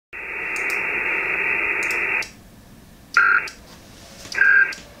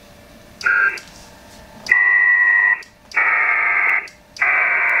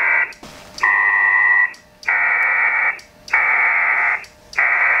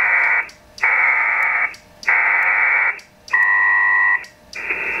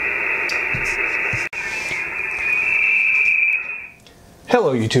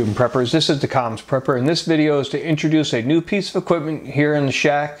Hello YouTube preppers, this is the Comms Prepper, and this video is to introduce a new piece of equipment here in the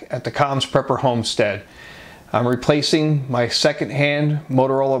shack at the Comms Prepper homestead. I'm replacing my second-hand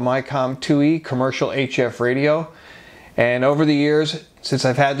Motorola Icom 2E commercial HF radio, and over the years since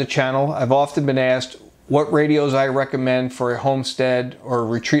I've had the channel, I've often been asked what radios I recommend for a homestead or a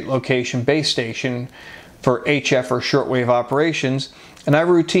retreat location base station for HF or shortwave operations. And I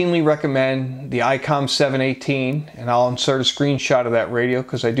routinely recommend the Icom 718, and I'll insert a screenshot of that radio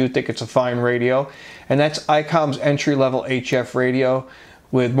because I do think it's a fine radio. And that's Icom's entry-level HF radio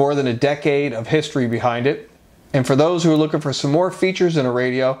with more than a decade of history behind it. And for those who are looking for some more features in a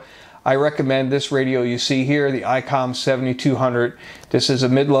radio, I recommend this radio you see here, the Icom 7200. This is a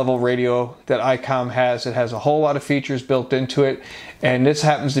mid-level radio that Icom has. It has a whole lot of features built into it, and this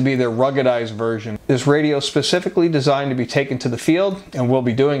happens to be their ruggedized version. This radio is specifically designed to be taken to the field, and we'll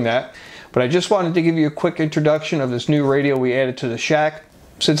be doing that. But I just wanted to give you a quick introduction of this new radio we added to the shack.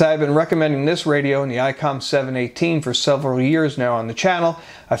 Since I've been recommending this radio and the Icom 718 for several years now on the channel,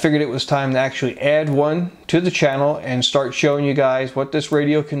 I figured it was time to actually add one to the channel and start showing you guys what this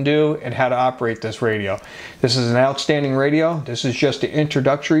radio can do and how to operate this radio. This is an outstanding radio. This is just an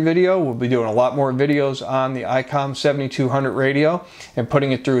introductory video. We'll be doing a lot more videos on the Icom 7200 radio and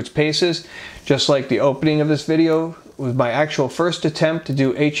putting it through its paces. Just like the opening of this video was my actual first attempt to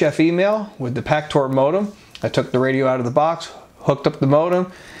do HF email with the Pactor modem. I took the radio out of the box, hooked up the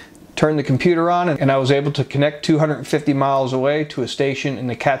modem, turned the computer on, and I was able to connect 250 miles away to a station in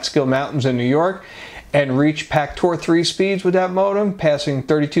the Catskill Mountains in New York and reach Pactor 3 speeds with that modem, passing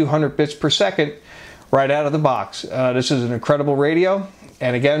 3200 bits per second right out of the box. This is an incredible radio,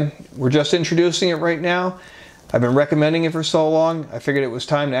 and again, we're just introducing it right now. I've been recommending it for so long, I figured it was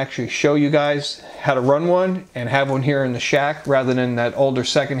time to actually show you guys how to run one and have one here in the shack rather than that older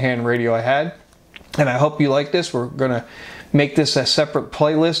secondhand radio I had. And I hope you like this. We're going to make this a separate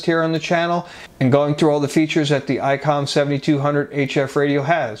playlist here on the channel and going through all the features that the Icom 7200 HF radio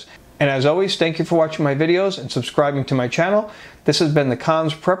has. And as always, thank you for watching my videos and subscribing to my channel. This has been the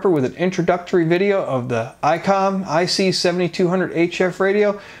Comms Prepper with an introductory video of the Icom IC-7200 HF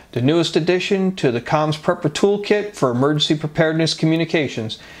radio, the newest addition to the Comms Prepper toolkit for emergency preparedness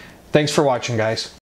communications. Thanks for watching, guys.